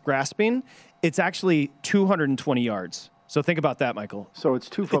was just grasping. It's actually 220 yards. So think about that, Michael. So it's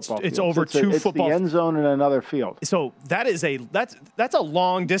 2 football fields. It's over 2 football. It's the end zone and another field. So that's a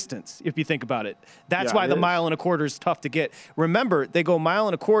long distance if you think about it. That's why the 1.25 miles is tough to get. Remember, they go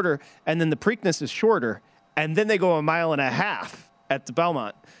 1.25 miles, and then the Preakness is shorter, and then they go 1.5 miles at the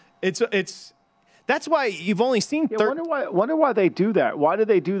Belmont. That's why you've only seen. Wonder why they do that. Why do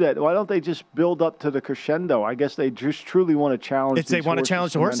they do that? Why don't they just build up to the crescendo? I guess they just truly want to challenge. They want to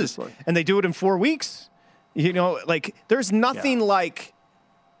challenge the horses, and they do it in 4 weeks. There's nothing like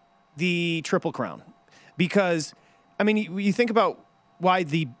the Triple Crown because, I mean, you think about why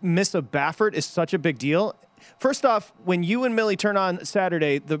the miss of Baffert is such a big deal. First off, when you and Millie turn on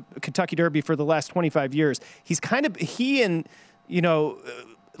Saturday, the Kentucky Derby for the last 25 years, he and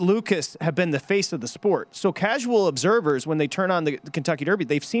Lucas have been the face of the sport. So casual observers, when they turn on the Kentucky Derby,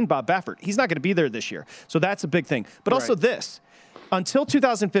 they've seen Bob Baffert. He's not going to be there this year. So that's a big thing. But also this. Until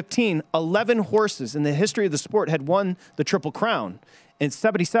 2015, 11 horses in the history of the sport had won the Triple Crown. And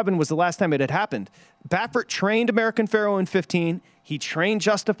 77 was the last time it had happened. Baffert trained American Pharoah in 15. He trained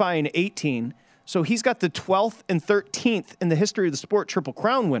Justify in 18. So he's got the 12th and 13th in the history of the sport Triple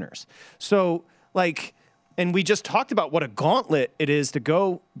Crown winners. So, and we just talked about what a gauntlet it is to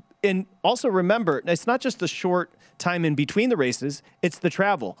go. And also remember, it's not just the short time in between the races. It's the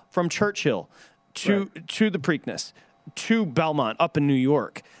travel from Churchill to the Preakness, to Belmont up in New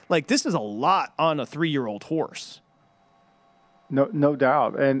York. This is a lot on a 3-year-old horse. No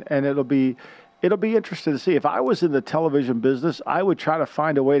doubt. And it'll be interesting to see. If I was in the television business, I would try to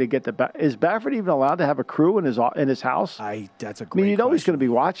find a way to get is Baffert even allowed to have a crew in his house? That's a great you know he's going to be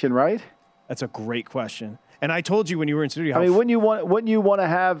watching, right? That's a great question. And I told you when you were in studio. Wouldn't you want to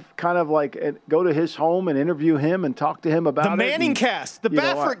have kind of go to his home and interview him and talk to him about the Manning cast, the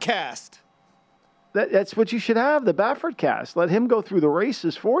Baffert cast? That's what you should have, the Baffert cast. Let him go through the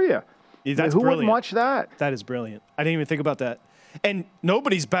races for you. That's who brilliant. Wouldn't watch that? That is brilliant. I didn't even think about that. And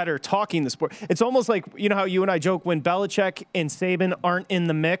nobody's better talking the sport. It's almost like, how you and I joke when Belichick and Saban aren't in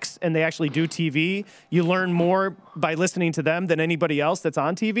the mix and they actually do TV, you learn more by listening to them than anybody else that's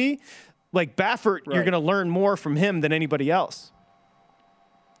on TV. Like Baffert, You're going to learn more from him than anybody else.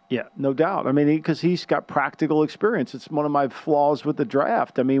 Yeah, no doubt. Because he's got practical experience. It's one of my flaws with the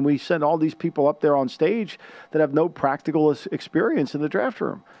draft. We send all these people up there on stage that have no practical experience in the draft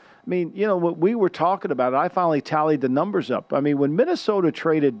room. What we were talking about, I finally tallied the numbers up. When Minnesota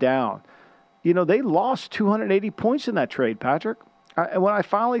traded down, they lost 280 points in that trade, Patrick. And when I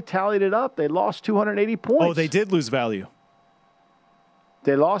finally tallied it up, they lost 280 points. Oh, they did lose value.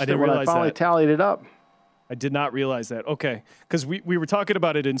 They lost it when I finally tallied it up. I did not realize that. Okay. Because we were talking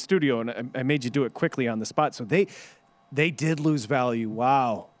about it in studio, and I made you do it quickly on the spot. So they did lose value.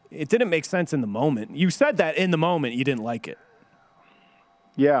 Wow. It didn't make sense in the moment. You said that in the moment. You didn't like it.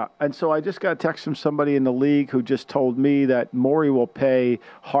 Yeah, and so I just got a text from somebody in the league who just told me that Maury will pay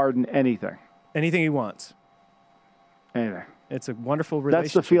Harden anything. Anything he wants. Anything. It's a wonderful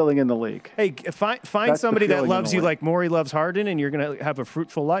relationship. That's the feeling in the league. Hey, find somebody that loves you like Maury loves Harden, and you're going to have a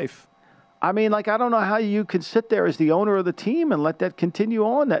fruitful life. I don't know how you can sit there as the owner of the team and let that continue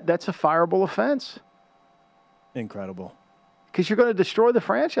on. That's a fireable offense. Incredible. Because you're going to destroy the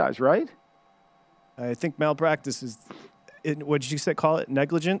franchise, right? I think malpractice is, what did you call it?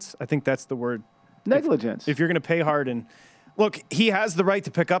 Negligence? I think that's the word. Negligence. If you're going to pay Harden. Look, he has the right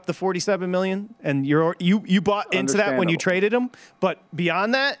to pick up the $47 million, and you bought into that when you traded him. But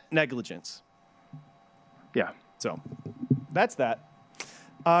beyond that, negligence. Yeah. So that's that.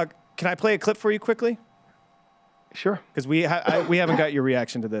 Can I play a clip for you quickly? Sure. Because we haven't got your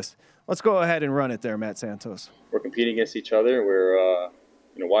reaction to this. Let's go ahead and run it there, Matt Santos. We're competing against each other. We're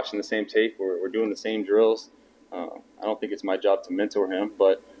watching the same tape. We're doing the same drills. I don't think it's my job to mentor him,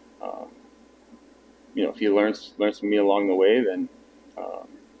 but if he learns from me along the way, then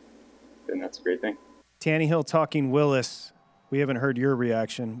that's a great thing. Tannehill talking Willis. We haven't heard your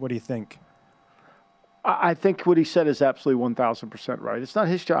reaction. What do you think? I think what he said is absolutely 1,000% right. It's not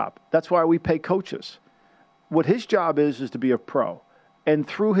his job. That's why we pay coaches. what his job is to be a pro. And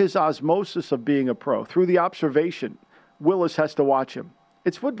through his osmosis of being a pro, through the observation, Willis has to watch him.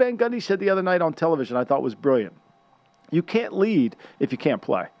 It's what Van Gundy said the other night on television I thought was brilliant. You can't lead if you can't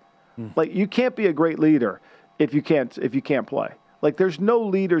play. Like, you can't be a great leader if you can't play. Like, there's no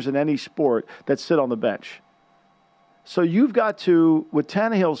leaders in any sport that sit on the bench. So you've got to, what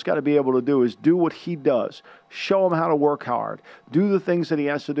Tannehill's got to be able to do is do what he does. Show him how to work hard. Do the things that he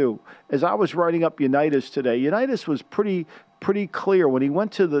has to do. As I was writing up Unitas today, Unitas was pretty clear. When he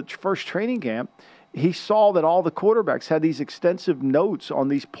went to the first training camp, he saw that all the quarterbacks had these extensive notes on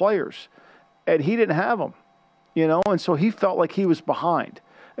these players, and he didn't have them, and so he felt like he was behind.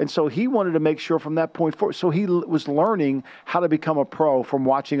 And so he wanted to make sure from that point forward. So he was learning how to become a pro from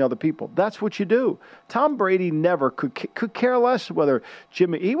watching other people. That's what you do. Tom Brady never could care less whether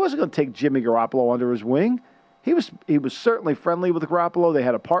he wasn't going to take Jimmy Garoppolo under his wing. He was certainly friendly with Garoppolo. They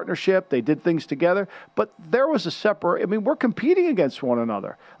had a partnership. They did things together. But there was a separate. I mean, we're competing against one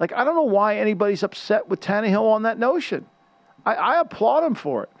another. Like, I don't know why anybody's upset with Tannehill on that notion. I applaud him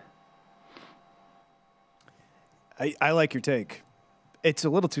for it. I like your take. It's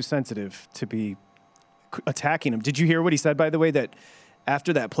a little too sensitive to be attacking him. Did you hear what he said, by the way, that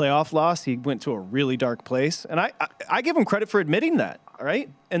after that playoff loss, he went to a really dark place? And I give him credit for admitting that, all right?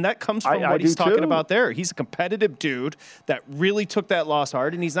 And that comes from what he's talking about there. He's a competitive dude that really took that loss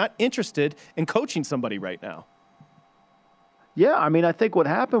hard, and he's not interested in coaching somebody right now. Yeah, I mean, I think what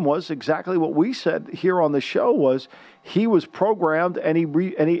happened was exactly what we said here on the show was he was programmed and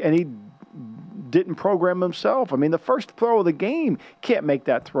he didn't program himself. I mean, the first throw of the game, can't make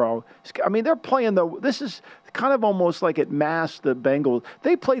that throw. I mean, they're playing this is kind of almost like it masked the Bengals.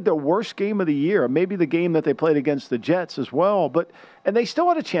 They played their worst game of the year, maybe the game that they played against the Jets as well, and they still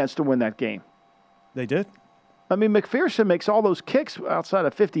had a chance to win that game. They did. I mean, McPherson makes all those kicks outside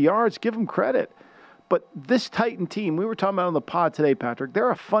of 50 yards. Give him credit. But this Titan team, we were talking about on the pod today, Patrick,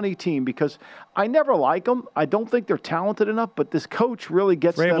 they're a funny team because I never like them. I don't think they're talented enough, but this coach really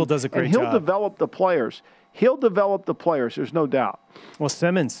gets Vrabel them. Does a great and he'll job. develop the players. There's no doubt. Well,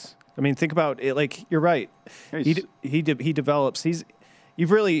 Simmons, I mean, think about it. Like, you're right. He develops.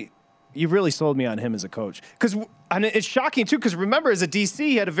 You've really sold me on him as a coach. And it's shocking, too, because remember, as a DC,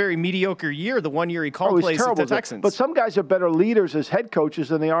 he had a very mediocre year, the 1 year he called plays at the Texans. But some guys are better leaders as head coaches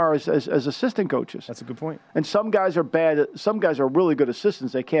than they are as assistant coaches. That's a good point. And some guys are bad. Some guys are really good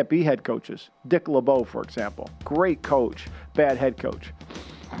assistants. They can't be head coaches. Dick LeBeau, for example. Great coach, bad head coach.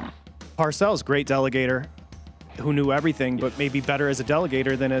 Parcells, great delegator who knew everything, but maybe better as a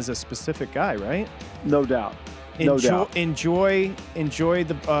delegator than as a specific guy, right? No doubt. Enjoy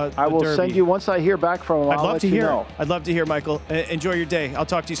the I will Derby. send you, once I hear back from him, I'll let you know. I'd love to hear, Michael. Enjoy your day. I'll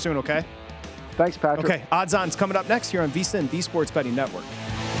talk to you soon, okay? Thanks, Patrick. Okay, Odds On's coming up next here on VSiN, the Sports Betting Network.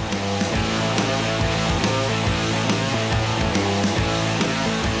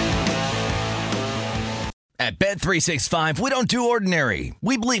 At Bet365, we don't do ordinary.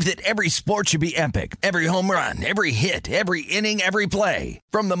 We believe that every sport should be epic. Every home run, every hit, every inning, every play.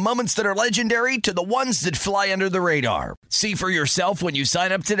 From the moments that are legendary to the ones that fly under the radar. See for yourself when you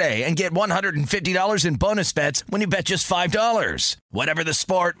sign up today and get $150 in bonus bets when you bet just $5. Whatever the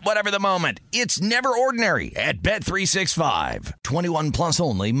sport, whatever the moment, it's never ordinary at Bet365. 21 plus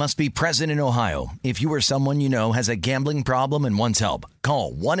only. Must be present in Ohio. If you or someone you know has a gambling problem and wants help,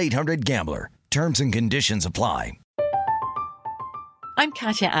 call 1-800-GAMBLER. Terms and conditions apply. I'm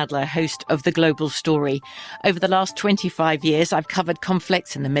Katya Adler, host of The Global Story. Over the last 25 years, I've covered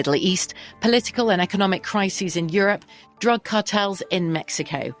conflicts in the Middle East, political and economic crises in Europe, drug cartels in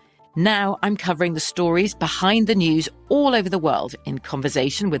Mexico. Now I'm covering the stories behind the news all over the world in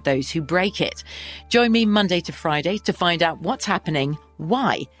conversation with those who break it. Join me Monday to Friday to find out what's happening,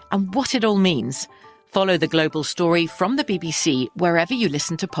 why, and what it all means. Follow The Global Story from the BBC wherever you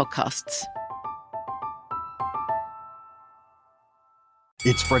listen to podcasts.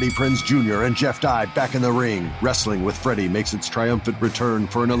 It's Freddie Prinze Jr. and Jeff Dye back in the ring. Wrestling with Freddie makes its triumphant return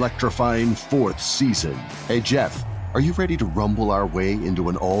for an electrifying 4th season. Hey, Jeff, are you ready to rumble our way into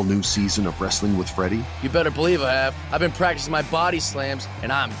an all-new season of Wrestling with Freddie? You better believe I have. I've been practicing my body slams,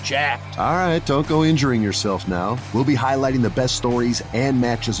 and I'm jacked. All right, don't go injuring yourself now. We'll be highlighting the best stories and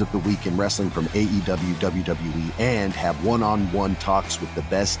matches of the week in wrestling from AEW, WWE, and have one-on-one talks with the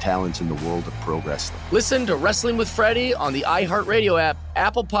best talents in the world of pro wrestling. Listen to Wrestling with Freddie on the iHeartRadio app,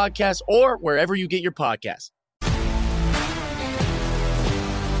 Apple Podcasts, or wherever you get your podcasts.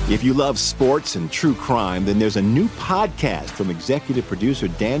 If you love sports and true crime, then there's a new podcast from executive producer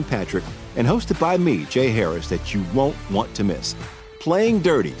Dan Patrick and hosted by me, Jay Harris, that you won't want to miss. Playing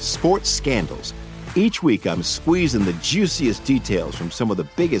Dirty: Sports Scandals. Each week, I'm squeezing the juiciest details from some of the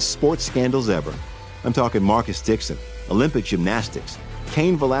biggest sports scandals ever. I'm talking Marcus Dixon, Olympic gymnastics,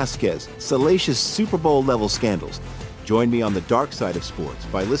 Cain Velasquez, salacious Super Bowl-level scandals. Join me on the dark side of sports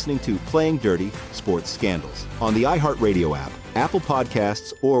by listening to Playing Dirty Sports Scandals on the iHeartRadio app, Apple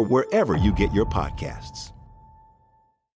Podcasts, or wherever you get your podcasts.